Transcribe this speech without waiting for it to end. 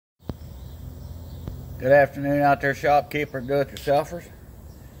Good afternoon out there, shopkeeper, do-it-yourselfers.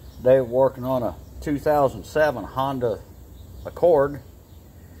 Today we're working on a 2007 Honda Accord.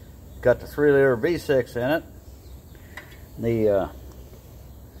 Got the 3-liter V6 in it. The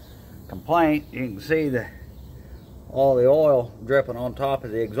complaint, you can see all the oil dripping on top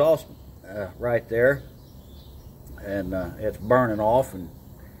of the exhaust right there, and it's burning off and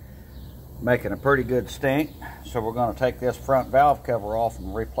making a pretty good stink. So we're going to take this front valve cover off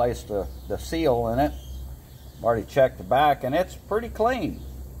and replace the seal in it. I've already checked the back and it's pretty clean.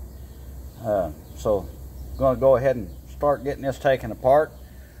 So I'm going to go ahead and start getting this taken apart.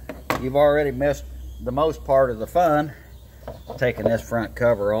 You've already missed the most part of the fun, taking this front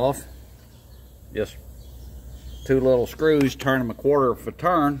cover off. Just two little screws, turn them a quarter of a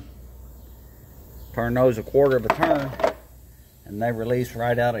turn. Turn those a quarter of a turn and they release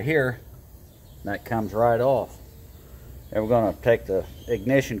right out of here. That comes right off. Then we're going to take the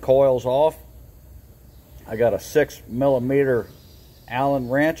ignition coils off. I got a 6mm Allen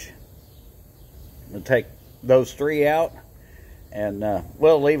wrench. I'm going to take those three out, and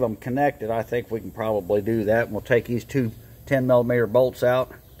we'll leave them connected. I think we can probably do that. And we'll take these two 10mm bolts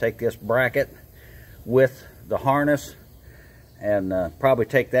out, take this bracket with the harness, and probably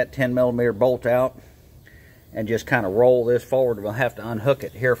take that 10mm bolt out and just kind of roll this forward. We'll have to unhook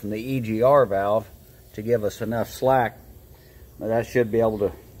it here from the EGR valve to give us enough slack, but that should be able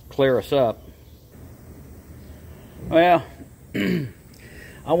to clear us up. Well,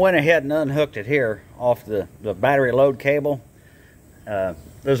 I went ahead and unhooked it here off the battery load cable.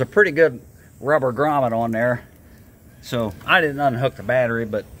 There's a pretty good rubber grommet on there, so I didn't unhook the battery,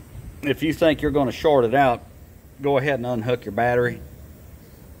 but if you think you're going to short it out, go ahead and unhook your battery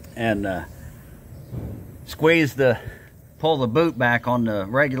and pull the boot back on the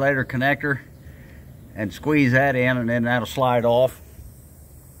regulator connector and squeeze that in, and then that'll slide off.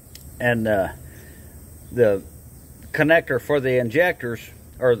 And the connector for the injectors,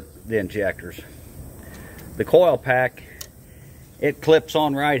 the coil pack, it clips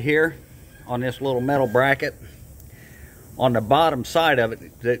on right here on this little metal bracket. On the bottom side of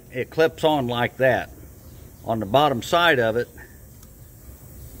it, it clips on like that. On the bottom side of it,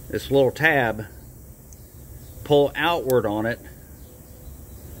 this little tab, pull outward on it,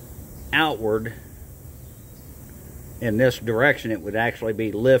 outward in this direction. It would actually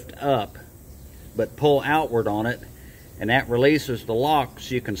be lift up, but pull outward on it, and that releases the lock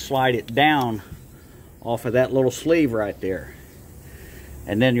so you can slide it down off of that little sleeve right there.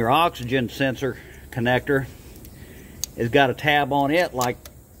 And then your oxygen sensor connector has got a tab on it, like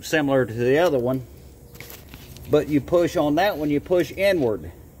similar to the other one, but you push on that one, you push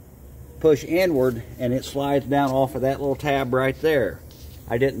inward, and it slides down off of that little tab right there.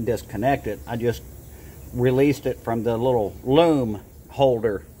 I didn't disconnect it, I just released it from the little loom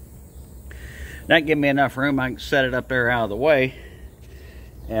holder. That gave me enough room. I can set it up there out of the way,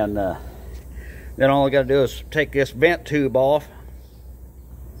 and then all I got to do is take this vent tube off,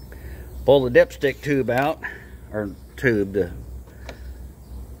 pull the dipstick tube out, or tube,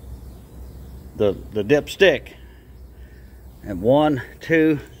 the dipstick, and 1,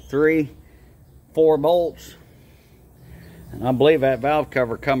 2, 3, 4 bolts, and I believe that valve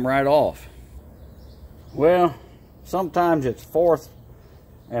cover come right off. Well, sometimes it's 4th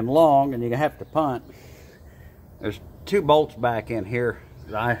and long and you have to punt. There's 2 bolts back in here.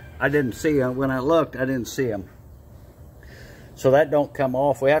 I didn't see them. When I looked, I didn't see them. So that don't come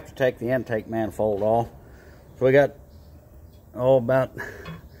off. We have to take the intake manifold off. So we got, about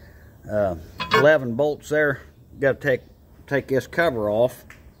 11 bolts there. Got to take this cover off.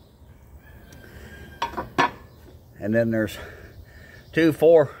 And then there's 2,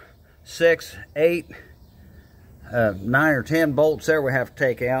 4, 6, 8, 9 or 10 bolts there we have to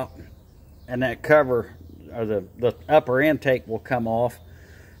take out, and that cover, or the upper intake, will come off.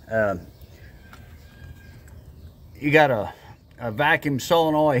 You got a vacuum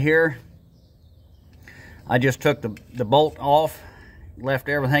solenoid here. I just took the bolt off, left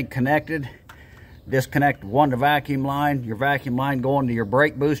everything connected, disconnected the vacuum line. Your vacuum line going to your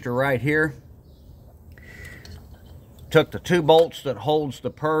brake booster right here. Took the 2 bolts that holds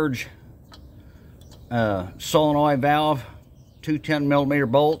the purge solenoid valve, 2 10mm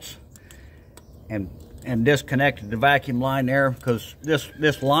bolts, and disconnected the vacuum line there, because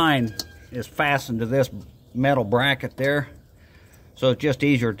this line is fastened to this metal bracket there. So it's just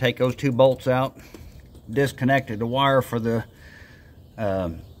easier to take those 2 bolts out. Disconnected the wire for the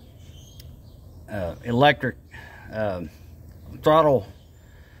electric throttle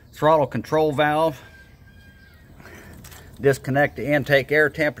control valve. Disconnect the intake air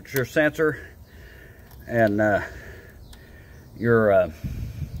temperature sensor, and your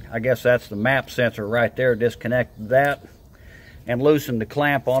I guess that's the map sensor right there. Disconnected that and loosened the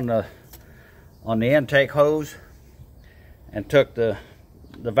clamp on the intake hose, and took the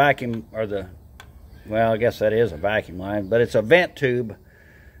vacuum, or the, well, I guess that is a vacuum line, but it's a vent tube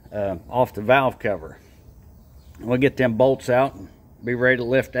off the valve cover. We'll get them bolts out and be ready to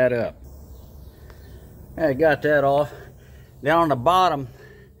lift that up. I got that off. Down on the bottom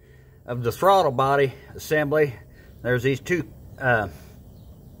of the throttle body assembly, there's these two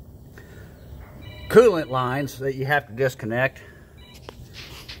coolant lines that you have to disconnect.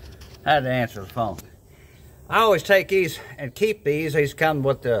 I had to answer the phone. I always take these and keep these. These come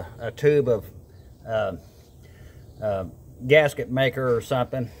with a tube of gasket maker or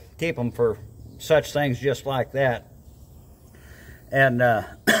something. Keep them for such things just like that. And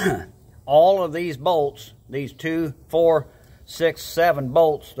all of these bolts, these 2, 4, 6, 7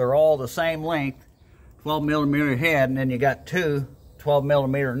 bolts, they're all the same length, 12 millimeter head, and then you got 2 12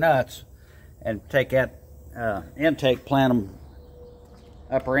 millimeter nuts. And take that intake plenum,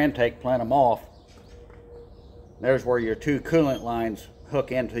 upper intake plenum off. There's where your 2 coolant lines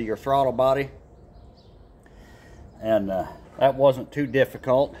hook into your throttle body. And that wasn't too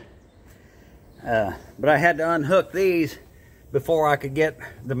difficult. But I had to unhook these before I could get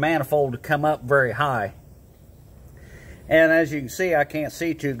the manifold to come up very high. And as you can see, I can't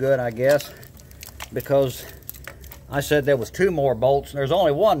see too good, I guess, because I said there was 2 more bolts, and there's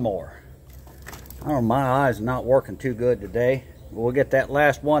only 1 more. I don't know, my eyes are not working too good today. We'll get that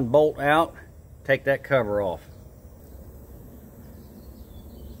last 1 bolt out, take that cover off.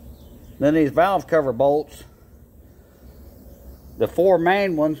 Then these valve cover bolts, the 4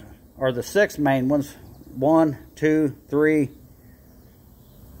 main ones, or the 6 main ones, 1, 2, 3,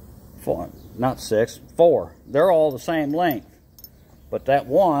 4, not 6, 4. They're all the same length. But that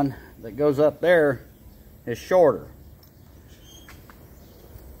one that goes up there is shorter.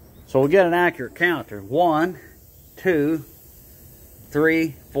 So we'll get an accurate count. There's 1, 2,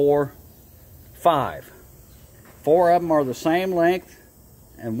 3, 4, 5. 4 of them are the same length,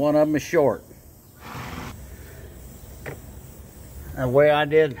 and 1 of them is short. And the way I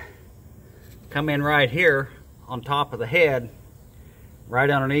did, come in right here on top of the head, right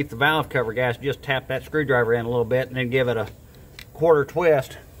underneath the valve cover gasket, just tap that screwdriver in a little bit and then give it a 1/4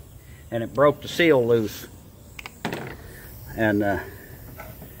 twist, and it broke the seal loose. And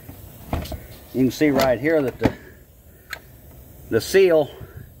you can see right here that the seal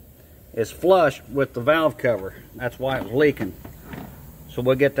is flush with the valve cover. That's why it was leaking. So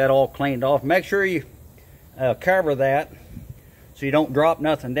we'll get that all cleaned off. Make sure you cover that so you don't drop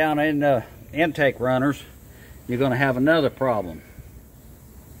nothing down in the intake runners. You're going to have another problem.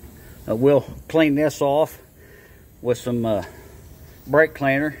 We'll clean this off with some brake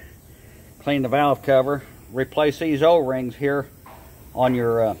cleaner. Clean the valve cover. Replace these O-rings here on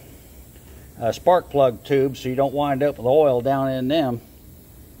your spark plug tubes so you don't wind up with oil down in them.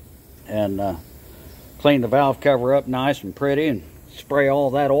 And clean the valve cover up nice and pretty and spray all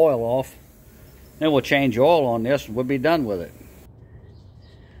that oil off. Then we'll change the oil on this and we'll be done with it.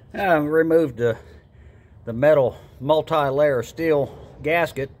 I removed the metal multi-layer steel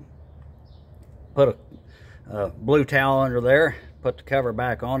gasket. Put a blue towel under there. Put the cover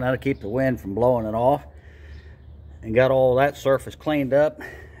back on. That'll keep the wind from blowing it off. And got all that surface cleaned up.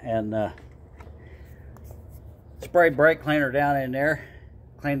 And sprayed brake cleaner down in there.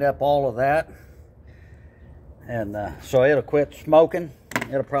 Cleaned up all of that. And so it'll quit smoking.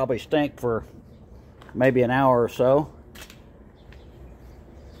 It'll probably stink for maybe an hour or so.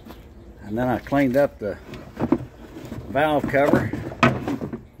 And then I cleaned up the valve cover.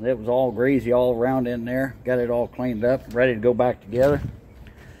 It was all greasy all around in there. Got it all cleaned up, ready to go back together.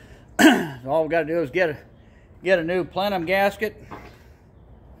 All we got to do is get a new plenum gasket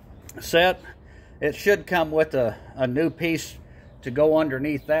set. It should come with a new piece to go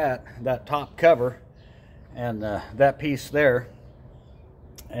underneath that top cover, and that piece there,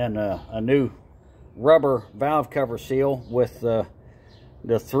 and a new rubber valve cover seal with the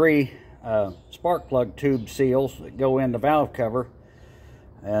 3 spark plug tube seals that go in the valve cover.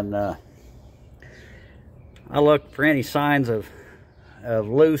 And I looked for any signs of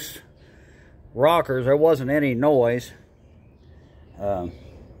loose rockers. There wasn't any noise, but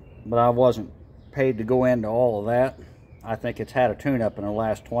I wasn't paid to go into all of that. I think it's had a tune-up in the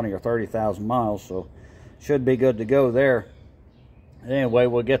last 20 or 30,000 miles, so should be good to go there. Anyway,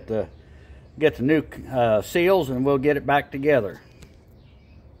 we'll get the new seals and we'll get it back together.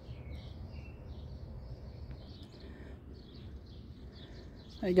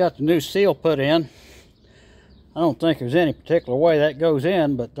 I got the new seal put in. I don't think there's any particular way that goes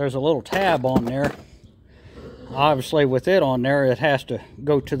in, but there's a little tab on there. Obviously with it on there, it has to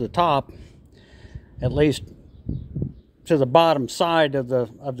go to the top, at least to the bottom side of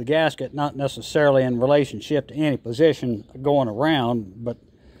the gasket, not necessarily in relationship to any position going around, but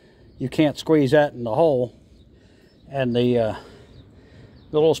you can't squeeze that in the hole. And the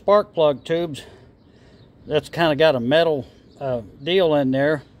little spark plug tubes, that's kind of got a metal deal in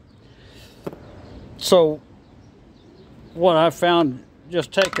there. So what I found,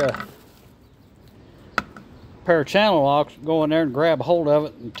 just take a pair of channel locks, go in there and grab a hold of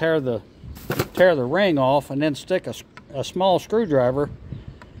it and tear the ring off, and then stick a small screwdriver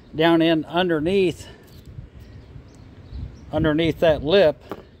down in underneath that lip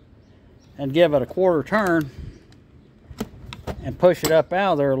and give it a quarter turn and push it up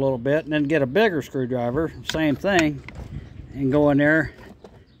out of there a little bit, and then get a bigger screwdriver, same thing, and go in there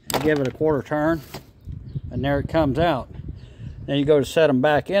and give it a quarter turn, and there it comes out. Then you go to set them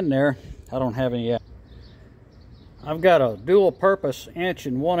back in there. I don't have any yet. I've got a dual purpose 1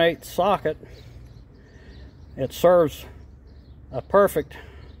 1/8" socket. It serves a perfect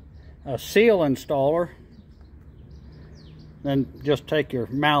seal installer. Then just take your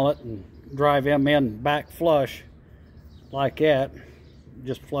mallet and drive them in back flush like that.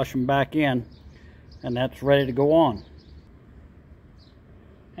 Just flush them back in, and that's ready to go on.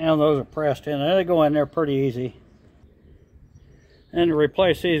 And those are pressed in. They go in there pretty easy. And to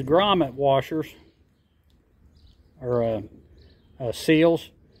replace these grommet washers, or seals,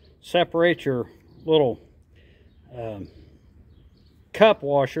 separate your little cup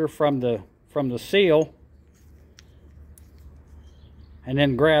washer from the seal, and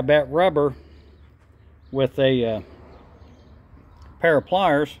then grab that rubber with a pair of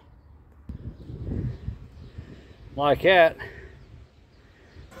pliers like that,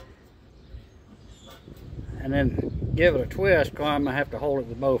 and then give it a twist. I'm gonna have to hold it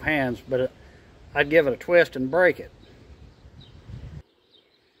with both hands, but I'd give it a twist and break it.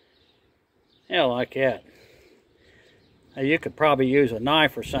 Yeah, like that. Now, you could probably use a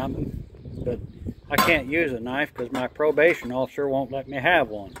knife or something, but I can't use a knife because my probation officer won't let me have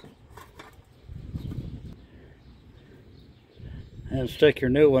one. And stick your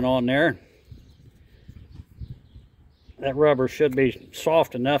new one on there. That rubber should be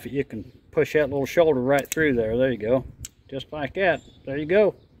soft enough that you can push that little shoulder right through there. There you go. Just like that. There you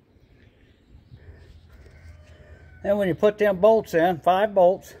go. Then when you put them bolts in, 5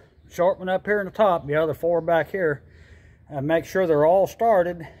 bolts, short one up here in the top, the other 4 back here, make sure they're all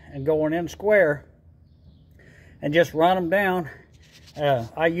started and going in square, and just run them down.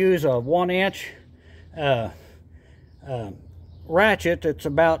 I use a 1-inch ratchet that's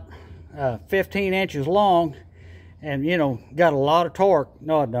about 15 inches long, and you know, got a lot of torque.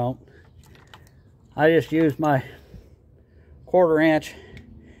 No, I don't. I just use my 1/4 inch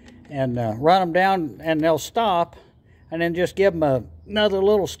and run them down, and they'll stop, and then just give them another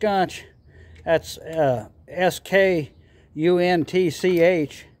little scunch. That's SKUNTCH,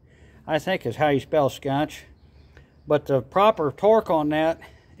 I think is how you spell scunch. But the proper torque on that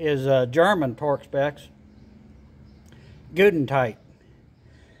is German torque specs, Gudentight.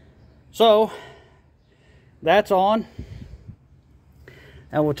 So that's on,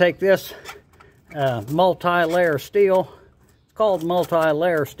 and we'll take this multi-layer steel. It's called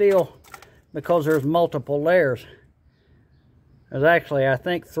multi-layer steel because there's multiple layers. There's actually, I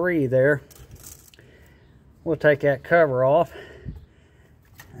think, 3 there. We'll take that cover off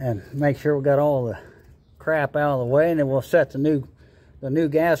and make sure we got all the crap out of the way, and then we'll set the new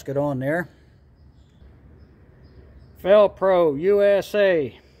gasket on there. Velcro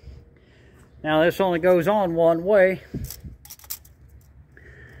USA. Now this only goes on one way.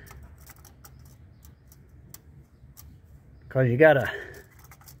 Because you gotta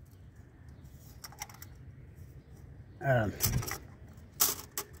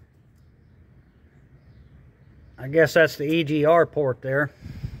I guess that's the EGR port there.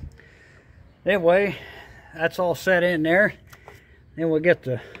 Anyway, that's all set in there. Then we'll get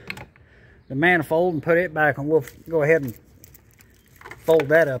the manifold and put it back, and we'll go ahead and fold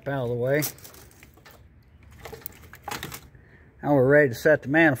that up out of the way. Now we're ready to set the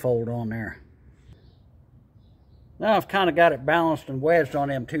manifold on there. Now I've kind of got it balanced and wedged on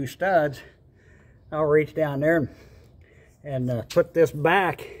them 2 studs. I'll reach down there and put this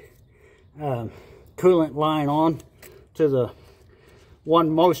back coolant line on to the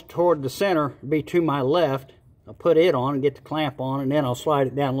one most toward the center, be to my left. I'll put it on and get the clamp on, and then I'll slide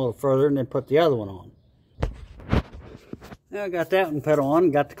it down a little further and then put the other one on. Now I got that one put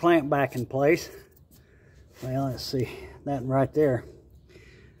on, got the clamp back in place. Well, let's see, that one right there.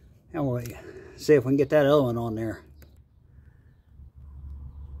 And we'll see if we can get that other one on there.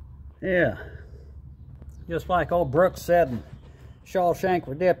 Yeah, Just like old Brooks said in Shawshank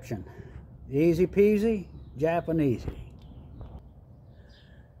Redemption, easy peasy, Japanesey.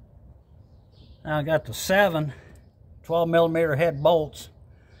 Now I got the 7 12mm head bolts.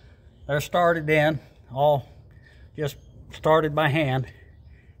 They're started in, all just started by hand,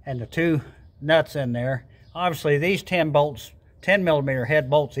 and the 2 nuts in there. Obviously these 10mm head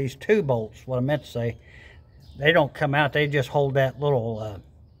bolts, these 2 bolts, what I meant to say, they don't come out, they just hold that little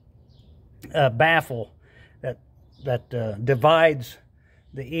baffle that divides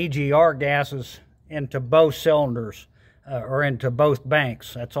the EGR gases into both cylinders, or into both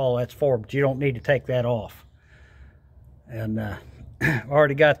banks. That's all that's for, but you don't need to take that off. And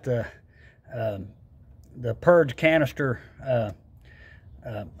already got the purge canister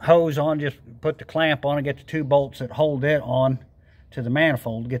hose on. Just put the clamp on and get the 2 bolts that hold it on to the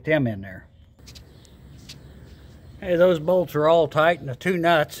manifold, get them in there. Hey, those bolts are all tight, and the 2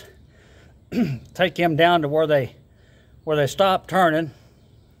 nuts, take them down to where they stop turning,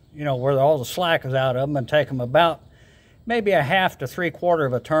 you know, where all the slack is out of them, and take them about maybe a 1/2 to 3/4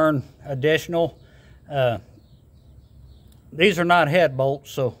 of a turn additional. These are not head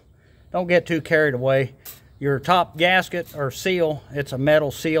bolts, so don't get too carried away. Your top gasket or seal, it's a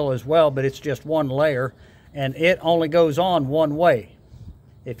metal seal as well, but it's just 1 layer, and it only goes on one way.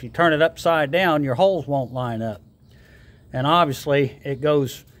 If you turn it upside down, your holes won't line up. And obviously it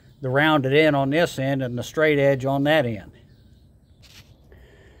goes the rounded end on this end and the straight edge on that end.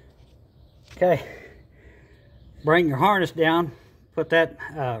 Okay, bring your harness down, put that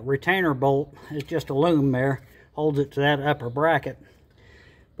retainer bolt, it's just a loom there, holds it to that upper bracket.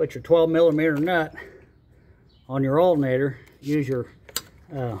 Put your 12mm nut on your alternator. Use your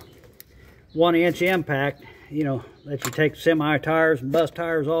 1-inch impact, you know, that you take semi tires and bus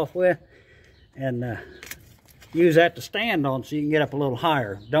tires off with, and use that to stand on so you can get up a little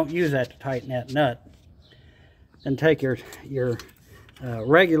higher. Don't use that to tighten that nut. Then take your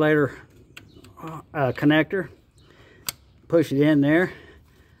regulator connector, push it in there,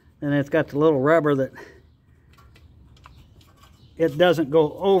 and it's got the little rubber that it doesn't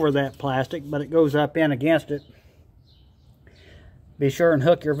go over that plastic, but it goes up in against it. Be sure and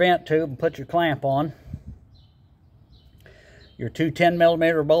hook your vent tube and put your clamp on. Your 2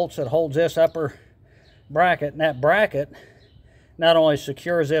 10mm bolts that holds this upper bracket, and that bracket not only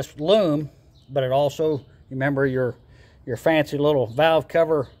secures this loom, but it also, remember your fancy little valve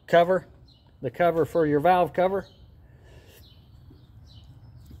cover, the cover for your valve cover.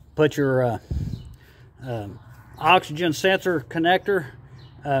 Put your oxygen sensor connector,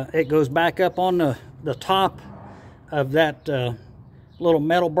 it goes back up on the top of that little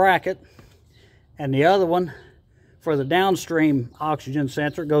metal bracket, and the other one for the downstream oxygen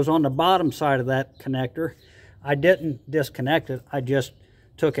sensor goes on the bottom side of that connector. I didn't disconnect it, I just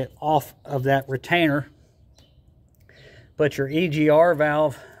took it off of that retainer. Put your EGR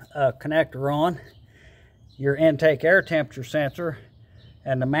valve connector on, your intake air temperature sensor,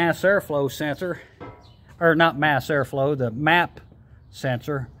 and the mass airflow sensor, or not mass airflow, the MAP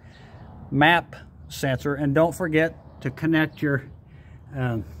sensor, and don't forget to connect your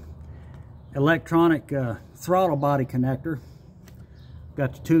electronic throttle body connector.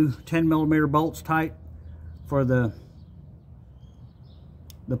 Got the 2 10mm bolts tight for the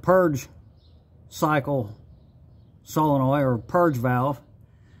purge cycle solenoid or purge valve,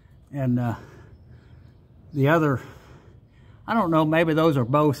 and the other, I don't know, maybe those are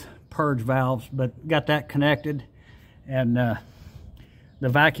both purge valves, but got that connected. And the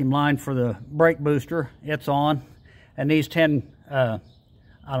vacuum line for the brake booster, it's on. And these 10mm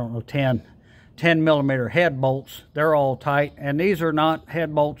head bolts, they're all tight, and these are not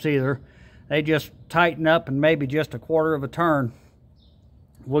head bolts either. They just tighten up and maybe just 1/4 of a turn.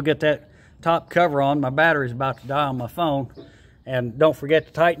 We'll get that top cover on. My battery's about to die on my phone. And don't forget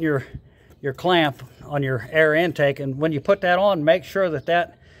to tighten your clamp on your air intake, and when you put that on, make sure that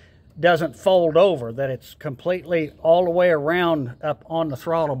that doesn't fold over, that it's completely all the way around up on the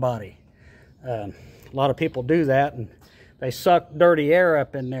throttle body. A lot of people do that, and they suck dirty air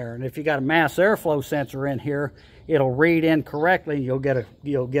up in there, and if you got a mass airflow sensor in here, it'll read incorrectly, and you'll get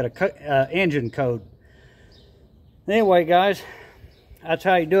a engine code. Anyway, guys, that's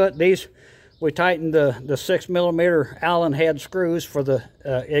how you do it. These, we tightened the 6mm Allen head screws for the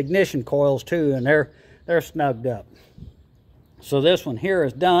ignition coils too, and they're snugged up. So this one here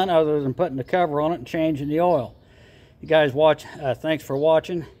is done, other than putting the cover on it and changing the oil. You guys watch. Thanks for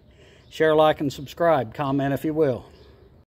watching. Share, like, and subscribe. Comment if you will.